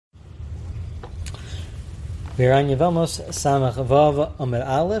We're on Yevamos Samach Vav Amar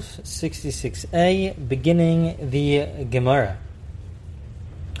Aleph 66a, beginning the Gemara.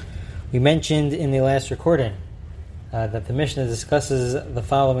 We mentioned in the last recording that the Mishnah discusses the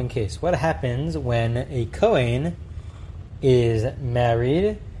following case. What happens when a Kohen is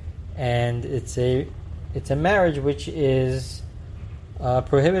married and it's a marriage which is a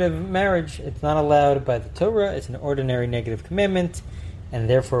prohibitive marriage? It's not allowed by the Torah. It's an ordinary negative commandment, and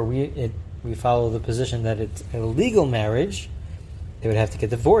therefore we follow the position that it's a legal marriage. They would have to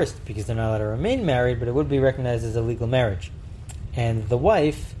get divorced because they're not allowed to remain married, but it would be recognized as a legal marriage. And the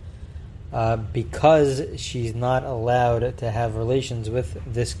wife, because she's not allowed to have relations with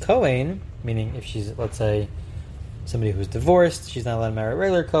this Kohen, meaning if she's, let's say, somebody who's divorced, she's not allowed to marry a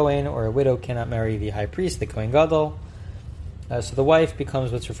regular Kohen, or a widow cannot marry the high priest, the Kohen Gadol. So the wife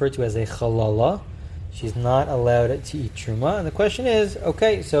becomes what's referred to as a chalala. She's not allowed to eat truma. And the question is,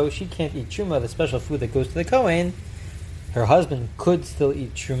 okay, so she can't eat truma, the special food that goes to the Kohen. Her husband could still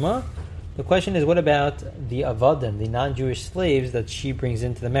eat truma. The question is, what about the avadim, the non-Jewish slaves that she brings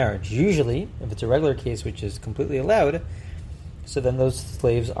into the marriage? Usually, if it's a regular case, which is completely allowed, so then those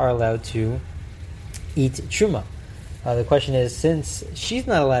slaves are allowed to eat truma. The question is, since she's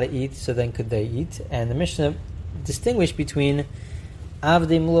not allowed to eat, so then could they eat? And the Mishnah distinguished between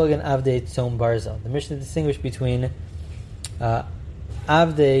Avdei Mulug and Avdei Tzom Barzel. The Mishnah distinguished between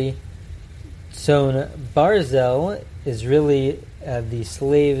Avdei Tzom Barzel is really the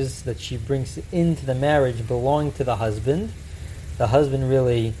slaves that she brings into the marriage belong to the husband. The husband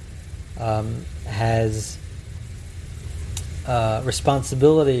really has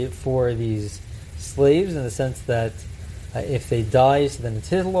responsibility for these slaves in the sense that if they die, so then it's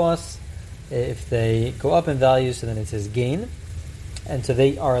his loss. If they go up in value, so then it's his gain. And so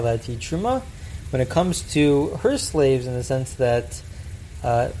they are allowed to eat truma. When it comes to her slaves, in the sense that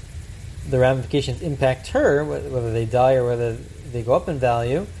the ramifications impact her, whether they die or whether they go up in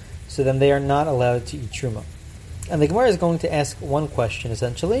value, so then they are not allowed to eat truma. And the Gemara is going to ask one question,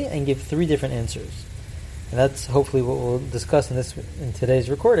 essentially, and give three different answers. And that's hopefully what we'll discuss in today's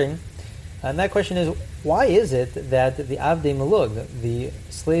recording. And that question is, why is it that the Avdei Mulug, the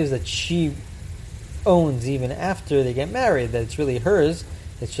slaves that she owns even after they get married, that it's really hers,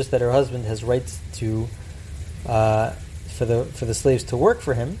 it's just that her husband has rights to for the slaves to work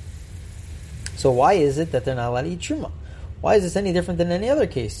for him. So why is it that they're not allowed to eat truma? Why is this any different than any other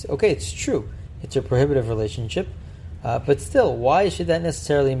case? Okay, it's true, it's a prohibitive relationship, but still, why should that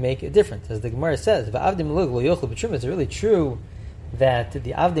necessarily make a difference? As the Gemara says, it's really true that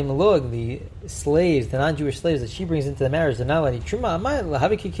the Avdei Mulug, the slaves, the non-Jewish slaves that she brings into the marriage, they're not allowed to eat truma.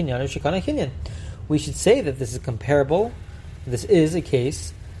 We should say that this is comparable. This is a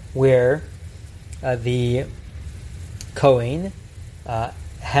case where the Kohen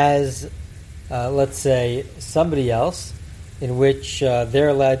has, let's say, somebody else in which they're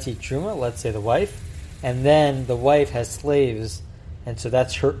allowed to eat truma, let's say the wife, and then the wife has slaves, and so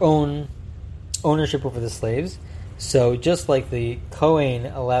that's her own ownership over the slaves. So just like the Kohen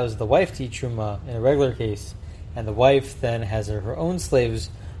allows the wife to eat truma in a regular case, and the wife then has her own slaves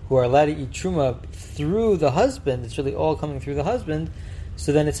who are allowed to eat truma through the husband, it's really all coming through the husband,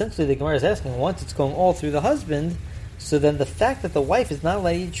 so then essentially the Gemara is asking, once it's going all through the husband, so then the fact that the wife is not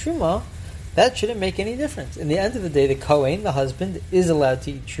allowed to eat truma, that shouldn't make any difference. In the end of the day, the Kohen, the husband, is allowed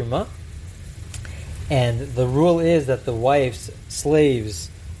to eat truma, and the rule is that the wife's slaves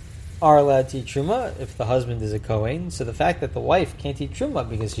are allowed to eat truma if the husband is a Kohen. So the fact that the wife can't eat truma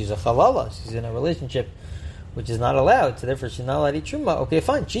because she's a chalala, she's in a relationship which is not allowed, so therefore she's not allowed to eat truma. Okay,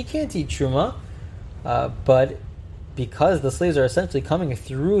 fine, she can't eat truma, but because the slaves are essentially coming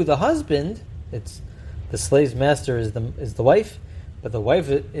through the husband, it's the slave's master is the wife, but the wife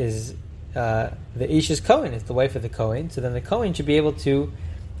is the Isha's Kohen, is the wife of the Kohen. So then the Kohen should be able to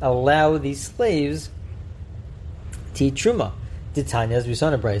allow these slaves to eat truma. Titania, as we saw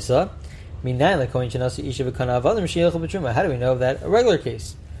in a brisa, how do we know that? A regular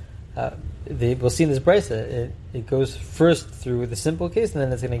case. We'll see in this brisa, it goes first through the simple case, and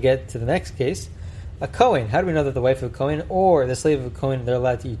then it's going to get to the next case. A Kohen. How do we know that the wife of a Kohen or the slave of a Kohen, they're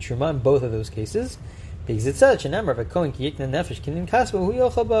allowed to eat truma in both of those cases? Because it's such a number of a Kohen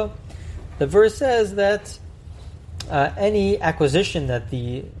the verse says that any acquisition that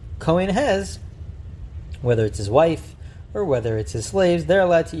the Kohen has, whether it's his wife or whether it's his slaves, they're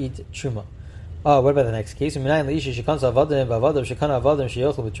allowed to eat truma. What about the next case? What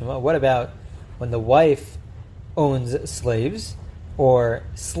about when the wife owns slaves, or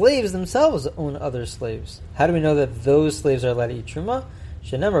slaves themselves own other slaves? How do we know that those slaves are allowed to eat truma?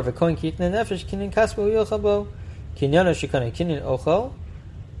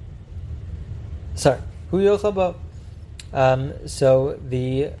 Hu yochel bo. So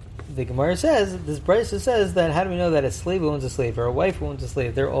the Gemara says, this Brisa says that how do we know that a slave who owns a slave or a wife who owns a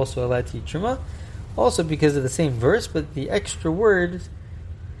slave, they're also allowed to eat truma? Also because of the same verse, but the extra word,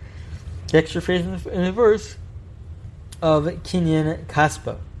 the extra phrase in the verse of kinyan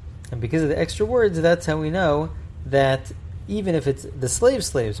kaspa. And because of the extra words, that's how we know that even if it's the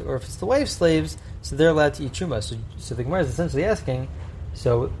slaves, or if it's the wife's slaves, so they're allowed to eat truma. So the Gemara is essentially asking,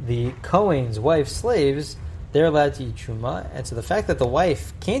 so the Kohen's wife's slaves, they're allowed to eat truma, and so the fact that the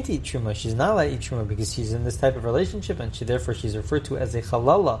wife can't eat truma, she's not allowed to eat truma because she's in this type of relationship, and therefore she's referred to as a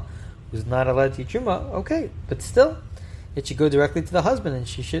halala, who's not allowed to eat truma. Okay, but still, it should go directly to the husband, and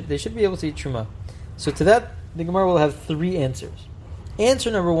they should be able to eat truma. So to that, the Gemara will have three answers.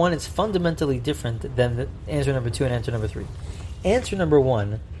 Answer number one is fundamentally different than the answer number two and answer number three. Answer number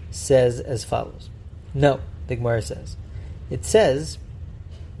one says as follows. No, the Gemara says. It says,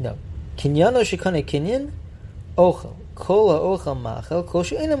 no. Kinyano shekane kinyan, ochel. Kola ochel machel, kol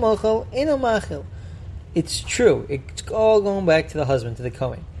she'ena machel, ena machel. It's true. It's all going back to the husband, to the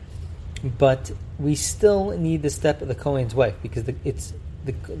Kohen. But we still need the step of the Kohen's wife, because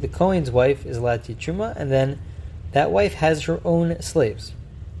the Kohen's wife is allowed to eat truma, and then that wife has her own slaves.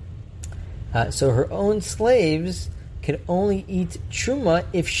 So her own slaves can only eat truma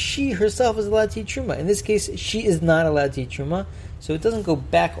if she herself is allowed to eat truma. In this case, she is not allowed to eat truma, so it doesn't go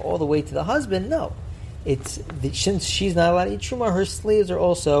back all the way to the husband. No, since she's not allowed to eat truma, her slaves are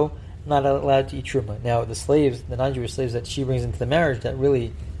also not allowed to eat truma. Now, the slaves, the non-Jewish slaves that she brings into the marriage, that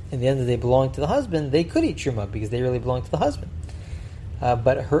really, in the end of the day, belong to the husband, they could eat truma because they really belong to the husband.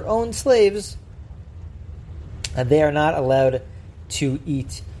 But her own slaves, they are not allowed to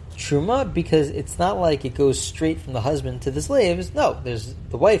eat truma because it's not like it goes straight from the husband to the slaves. No, there's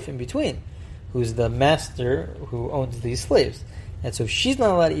the wife in between, who's the master who owns these slaves. And so if she's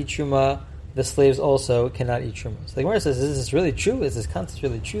not allowed to eat truma, the slaves also cannot eat truma. So the Gemara says, is this really true? Is this concept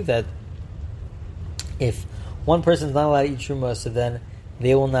really true that if one person is not allowed to eat truma, so then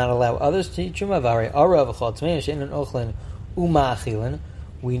they will not allow others to eat truma?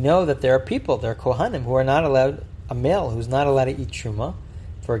 We know that there are people, there are kohanim, who are not allowed, a male who's not allowed to eat truma.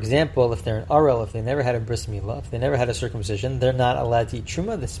 For example, if they're an arel, if they never had a bris milah, if they never had a circumcision, they're not allowed to eat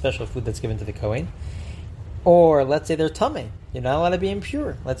truma, the special food that's given to the kohen. Or let's say they're tamei, you're not allowed to be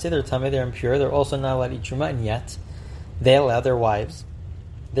impure. Let's say they're tamei, they're impure, they're also not allowed to eat truma, and yet they allow their wives,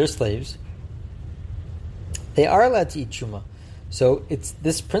 their slaves, they are allowed to eat truma. So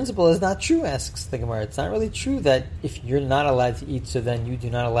this principle is not true, asks the Gemara. It's not really true that if you're not allowed to eat, so then you do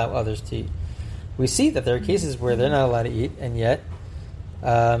not allow others to eat. We see that there are cases where they're not allowed to eat, and yet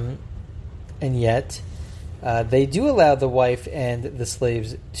they do allow the wife and the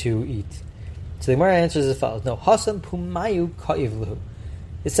slaves to eat. So the Gemara answers as follows: no, Hasan pumayu ka'ivluhu.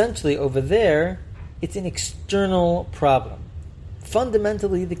 Essentially, over there, it's an external problem.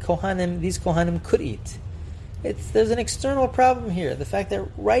 Fundamentally, these kohanim could eat. There's an external problem here. The fact that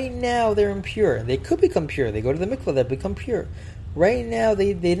right now they're impure. They could become pure. They go to the mikvah, they become pure. Right now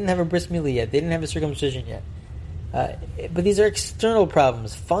they didn't have a bris milah yet. They didn't have a circumcision yet. But these are external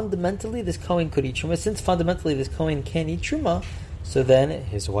problems. Fundamentally, this kohen could eat truma. Since fundamentally this kohen can't eat truma, so then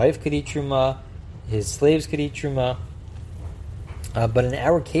his wife could eat truma, his slaves could eat truma. But in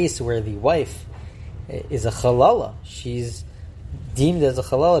our case, where the wife is a halala, she's deemed as a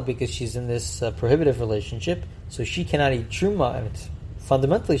halala because she's in this prohibitive relationship, so she cannot eat truma, and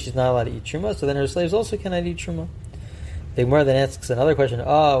fundamentally she's not allowed to eat truma, so then her slaves also cannot eat truma. The Gemara then asks another question,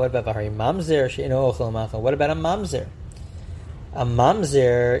 what about Bahari Mamzer? What about a Mamzer? A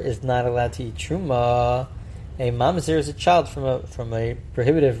Mamzer is not allowed to eat truma. A Mamzer is a child from a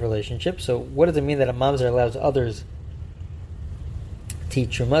prohibitive relationship, so what does it mean that a Mamzer allows others to eat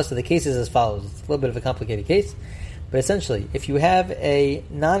truma? So the case is as follows. It's a little bit of a complicated case. But essentially, if you have a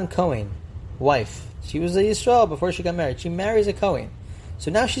non-Kohen wife, she was a Yisrael before she got married, she marries a Kohen.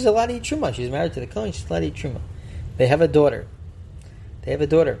 So now she's allowed to eat truma. She's married to the Kohen, she's allowed to eat truma. They have a daughter.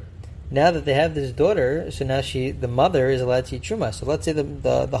 Now that they have this daughter, so now the mother is allowed to eat truma. So let's say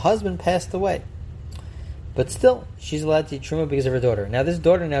the husband passed away. But still, she's allowed to eat truma because of her daughter. Now this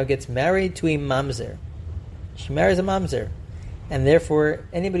daughter now gets married to a mamzer. She marries a mamzer. And therefore,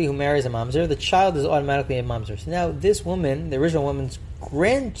 anybody who marries a mamzer, the child is automatically a mamzer. So now this woman, the original woman's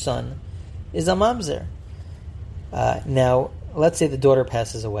grandson, is a mamzer. Now, let's say the daughter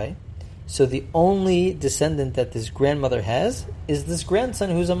passes away. So the only descendant that this grandmother has is this grandson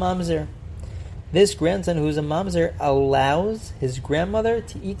who's a mamzer. This grandson who's a mamzer allows his grandmother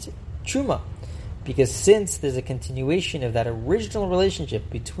to eat truma. Because since there's a continuation of that original relationship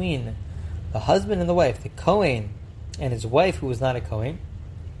between the husband and the wife, the Kohen and his wife, who was not a Kohen,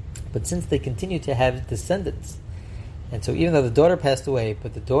 But since they continue to have descendants, and so even though the daughter passed away,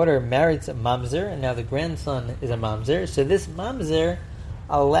 but the daughter married a mamzer, and now the grandson is a mamzer, so this mamzer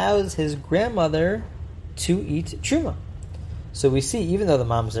allows his grandmother to eat truma. So we see, even though the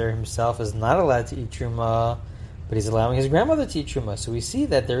mamzer himself is not allowed to eat truma, but he's allowing his grandmother to eat truma. So we see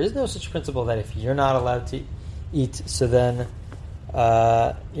that there is no such principle that if you're not allowed to eat, so then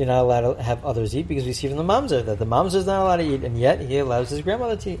you're not allowed to have others eat, because we see from the mamzer that the mamzer is not allowed to eat, and yet he allows his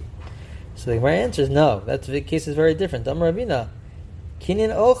grandmother to eat. So the Gemara answers, no, the case is very different. Amar Ravina,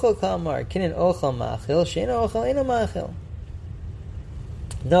 kinin ochel kamar, kinin ochel ma'achil, sheina ochel ina ma'achil.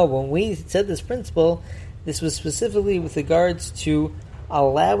 No, when we said this principle, this was specifically with regards to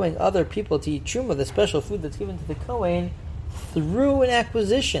allowing other people to eat truma, the special food that's given to the Kohen, through an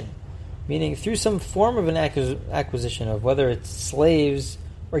acquisition, meaning through some form of an acquisition of whether it's slaves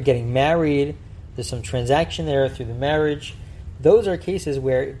or getting married, there's some transaction there through the marriage. Those are cases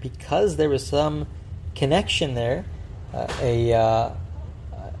where, because there was some connection there, a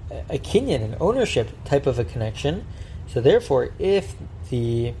kinyan, an ownership type of a connection, so therefore if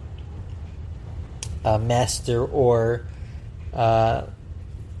the master or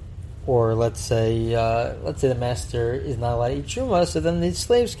let's say the master is not allowed to eat truma, so then the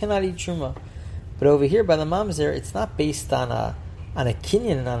slaves cannot eat truma. But over here by the mamzer, it's not based on a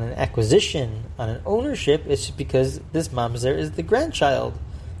kinyan, on an acquisition, on an ownership. It's just because this mamzer is the grandchild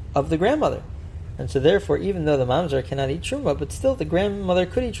of the grandmother, and so therefore, even though the mamzer cannot eat truma, but still the grandmother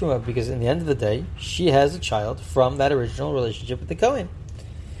could eat truma, because in the end of the day, she has a child from that original relationship with the Kohen.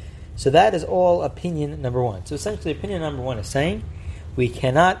 So that is all opinion number one. So essentially, opinion number one is saying we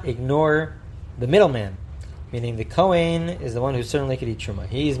cannot ignore the middleman, meaning the Kohen is the one who certainly could eat truma.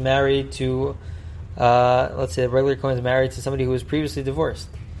 He's married to, let's say, a regular Kohen is married to somebody who was previously divorced,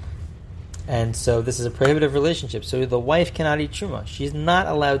 and so this is a prohibitive relationship. So the wife cannot eat truma; she's not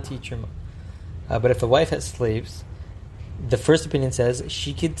allowed to eat truma. But if the wife has slaves, the first opinion says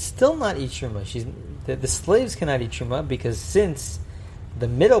she could still not eat truma. The slaves cannot eat truma, because since the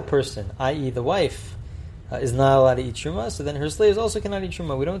middle person, i.e. the wife, is not allowed to eat truma, so then her slaves also cannot eat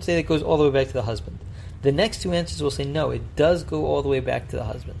truma. We don't say that it goes all the way back to the husband. The next two answers will say no, it does go all the way back to the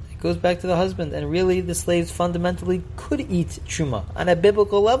husband. It goes back to the husband, and really the slaves fundamentally could eat truma. On a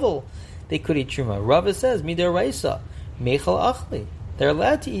biblical level, they could eat truma. Rava says, Midar Raisa, Mechal Achli. They're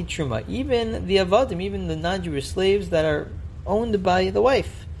allowed to eat truma. Even the avadim, even the non-Jewish slaves that are owned by the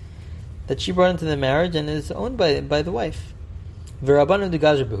wife, that she brought into the marriage and is owned by the wife. V'Rabbanan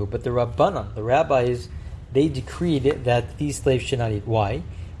degazabuhu, but the Rabbanan, the rabbis, they decreed that these slaves should not eat. Why?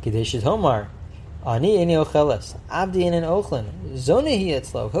 Kedeshit Homar, Ani eni ocheles, Abdi enen ochlen, Zonehi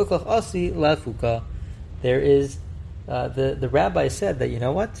etzlo, Hilchach asi lafuka. There is, the rabbi said that, you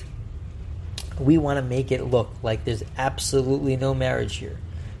know what? We want to make it look like there's absolutely no marriage here,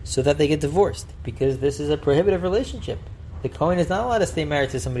 so that they get divorced, because this is a prohibitive relationship. The Kohen is not allowed to stay married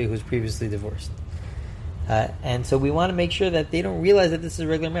to somebody who's previously divorced. And so we want to make sure that they don't realize that this is a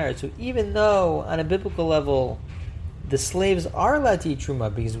regular marriage. So even though on a biblical level the slaves are allowed to eat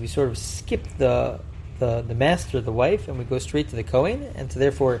truma, because we sort of skip the master, the wife, and we go straight to the Kohen, and so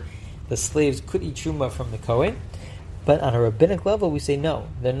therefore the slaves could eat truma from the Kohen. But on a rabbinic level, we say no,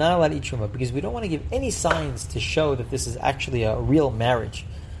 they're not allowed to eat truma, because we don't want to give any signs to show that this is actually a real marriage.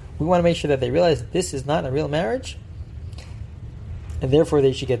 We want to make sure that they realize that this is not a real marriage, and therefore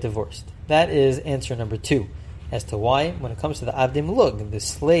they should get divorced. That is answer number two, as to why, when it comes to the Avdim Lug, the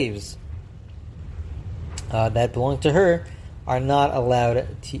slaves that belong to her, are not allowed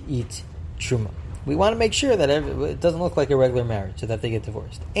to eat truma. We want to make sure that it doesn't look like a regular marriage, so that they get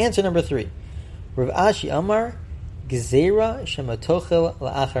divorced. Answer number three, Rav Ashi Amar, Gezerah Shematochel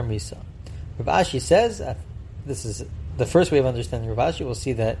La'achar Misa. Rav Ashi says, this is the first way of understanding Rav Ashi, we'll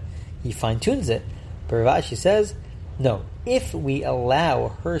see that he fine-tunes it, but Rav Ashi says, no, if we allow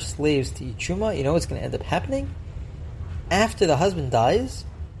her slaves to eat truma, you know what's going to end up happening? After the husband dies,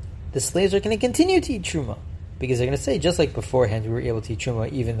 the slaves are going to continue to eat truma, because they're going to say, just like beforehand we were able to eat truma,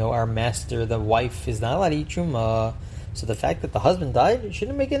 even though our master, the wife, is not allowed to eat truma, so the fact that the husband died, it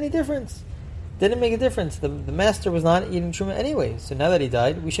shouldn't make any difference. Didn't make a difference. The master was not eating truma anyway, so now that he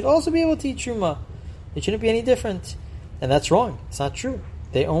died, we should also be able to eat truma. It shouldn't be any different. And that's wrong. It's not true.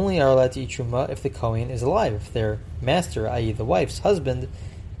 They only are allowed to eat truma if the Kohen is alive. If their master, i.e. the wife's husband,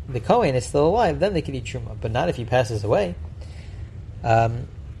 the Kohen is still alive, then they can eat truma, but not if he passes away. And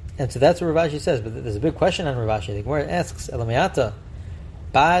so that's what Rav Ashi says. But there's a big question on Rav Ashi. The Gemara asks, Elamayata,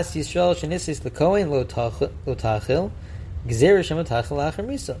 Bas Yisrael shenisis leKohen lo tachil, gzera shematachil la'achar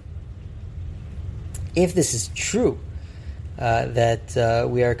misa. If this is true, that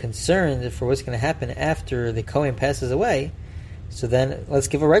we are concerned for what's going to happen after the Kohen passes away, So then let's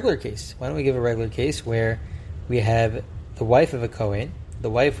give a regular case. Why don't we give a regular case where we have the wife of a Kohen. The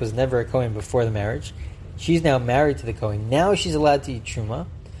wife was never a Kohen before the marriage. She's now married to the Kohen. Now she's allowed to eat Truma.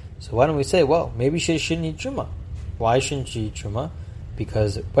 So why don't we say, well, maybe she shouldn't eat Truma. Why shouldn't she eat Truma?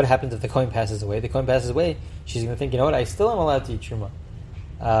 Because what happens if the Kohen passes away? The Kohen passes away, she's going to think, you know what, I still am allowed to eat Truma.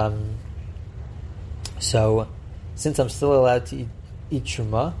 So since I'm still allowed to eat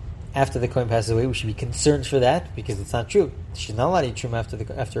Truma, after the Kohen passes away, we should be concerned for that, because it's not true. She's not allowed to eat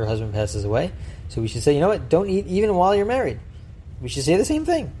Truma after her husband passes away. So we should say, you know what, don't eat even while you're married. We should say the same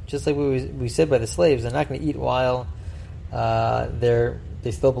thing. Just like we said by the slaves, they're not going to eat while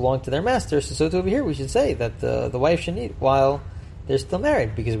they still belong to their master. So too over here, we should say that the wife shouldn't eat while they're still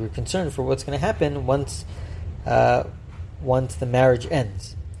married, because we're concerned for what's going to happen once the marriage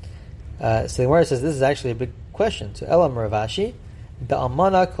ends. So the Gemara says this is actually a big question. So Elam Ravashi, the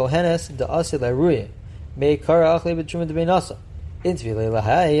Amana Kohenes the Asil Aruye, May Kara Achle B'Truma de Beinasa, Intvi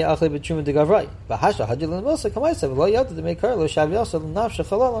Leilahai Achle B'Truma de Gavrai, Vahasha Hadjil Mosa Kamaisa Lo Yada de May Kara Lo Shavyasa Nafsha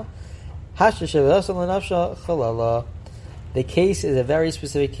Chalala, Hasha Shavyasa Nafsha Chalala. The case is a very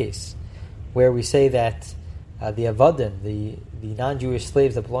specific case where we say that the Avadim, the non-Jewish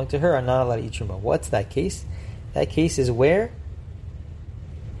slaves that belong to her, are not allowed to eat Truma. What's that case? That case is where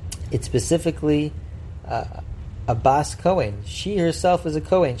it's specifically a Bas Kohen. She herself is a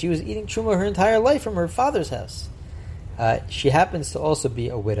Kohen. She was eating Truma her entire life from her father's house. She happens to also be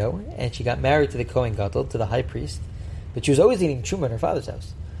a widow, and she got married to the Kohen Gadol, to the high priest, but she was always eating Truma in her father's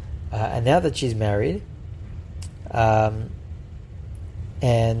house. And now that she's married,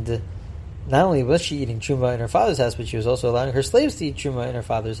 and not only was she eating Truma in her father's house, but she was also allowing her slaves to eat Truma in her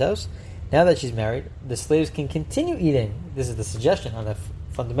father's house. Now that she's married, the slaves can continue eating. This is the suggestion.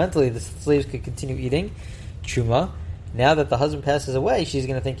 Fundamentally, the slaves could continue eating Truma. Now that the husband passes away, she's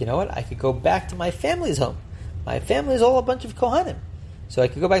going to think, you know what, I could go back to my family's home. My family is all a bunch of Kohanim. So I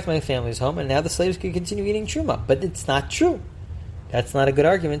could go back to my family's home, and now the slaves could continue eating Truma. But it's not true. That's not a good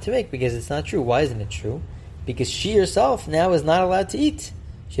argument to make, because it's not true. Why isn't it true? Because she herself now is not allowed to eat.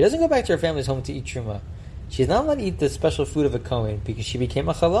 She doesn't go back to her family's home to eat Truma. She's not allowed to eat the special food of a Kohen, because she became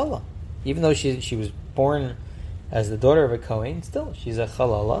a Chalala. Even though she was born as the daughter of a Kohen, still she's a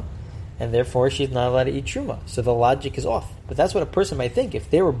Chalala, and therefore she's not allowed to eat Truma. So the logic is off. But that's what a person might think.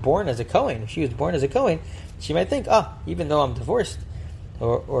 If they were born as a Kohen, if she was born as a Kohen, she might think, even though I'm divorced,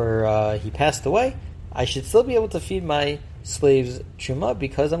 or he passed away, I should still be able to feed my slaves Truma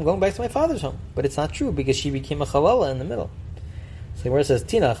because I'm going back to my father's home. But it's not true, because she became a Chalala in the middle. So the Gemara says,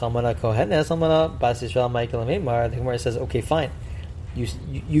 Tina, Chamana Kohenes, Chamana Bas Yisrael Michael Meimar. The Gemara says, okay, fine.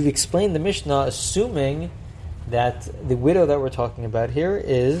 You've explained the Mishnah assuming that the widow that we're talking about here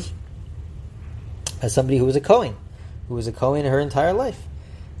is as somebody who was a Kohen, her entire life.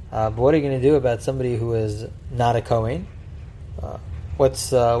 But what are you going to do about somebody who is not a Kohen? What's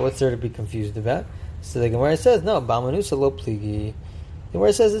there to be confused about? So the Gemara says, no, Bamanusa lo pligi. The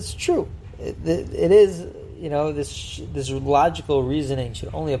Gemara says it's true. It is, this logical reasoning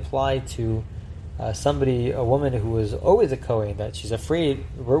should only apply to a woman who was always a Kohen, that she's afraid,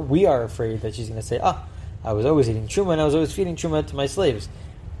 we are afraid that she's going to say, I was always eating Truma and I was always feeding Truma to my slaves.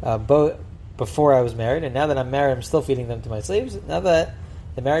 Before I was married, and now that I'm married, I'm still feeding them to my slaves. Now that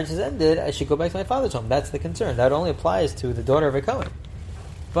the marriage has ended, I should go back to my father's home. That's the concern. That only applies to the daughter of a Kohen.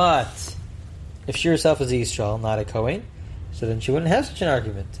 But if she herself is a Yisrael, not a Kohen, so then she wouldn't have such an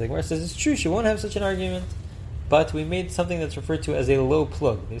argument. The Gemara says it's true, she won't have such an argument, but we made something that's referred to as a low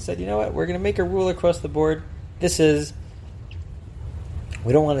plug. They said, you know what, we're going to make a rule across the board. We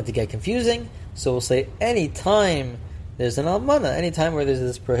don't want it to get confusing, so we'll say any time there's an almana, any time where there's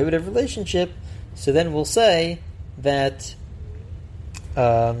this prohibitive relationship, so then we'll say that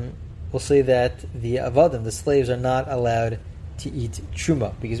the avadim, the slaves, are not allowed to eat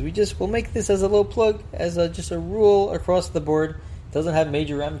truma, because we'll make this as a low plug, as just a rule across the board. It doesn't have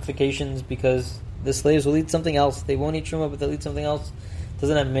major ramifications, because the slaves will eat something else. They won't eat truma, but they'll eat something else. It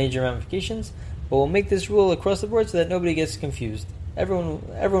doesn't have major ramifications, but we'll make this rule across the board so that nobody gets confused. Everyone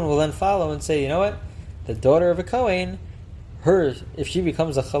will then follow and say, you know what, the daughter of a Kohen, if she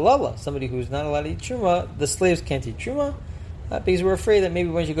becomes a Chalala, somebody who's not allowed to eat truma, the slaves can't eat truma, because we're afraid that maybe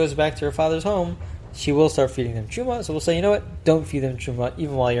when she goes back to her father's home, she will start feeding them truma. So we'll say, you know what, don't feed them truma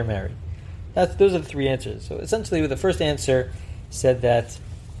even while you're married. Those are the three answers. So essentially, with the first answer, said that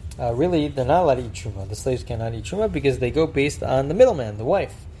really they're not allowed to eat truma. The slaves cannot eat truma because they go based on the middleman, the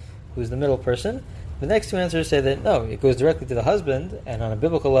wife, who's the middle person. The next two answers say that no, it goes directly to the husband, and on a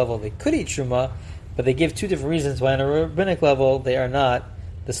biblical level they could eat truma, but they give two different reasons why on a rabbinic level the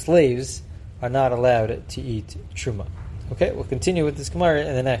slaves are not allowed to eat truma. Okay, we'll continue with this Gemara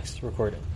in the next recording.